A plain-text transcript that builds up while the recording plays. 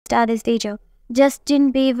today's video.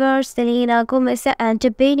 Justin Bieber, Selena Gomez,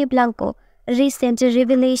 and Benny Blanco. Recent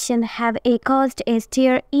revelations have caused a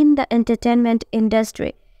stir in the entertainment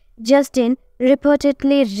industry. Justin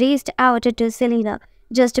reportedly reached out to Selena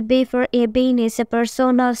just before Benny's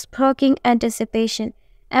persona, sparking anticipation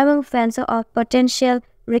among fans of potential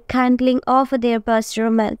rekindling of their past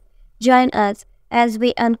romance. Join us as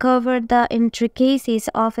we uncover the intricacies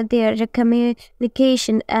of their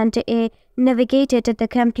communication and navigated the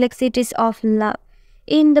complexities of love.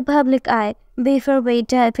 In the public eye, before we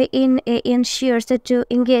dive in, ensures to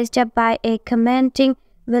engage by commenting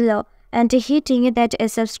below and hitting that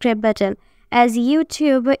subscribe button, as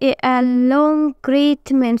YouTube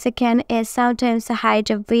algorithms can sometimes hide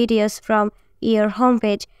videos from your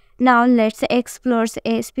homepage. Now let's explore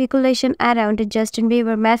a speculation around Justin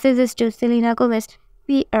Bieber messages to Selena Gomez,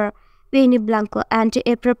 Benny Blanco, and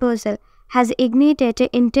a proposal has ignited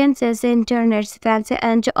intense internet fans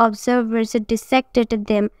and observers dissected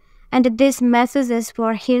them, and these messages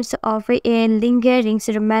were hints of a lingering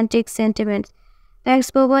romantic sentiment.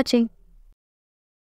 Thanks for watching.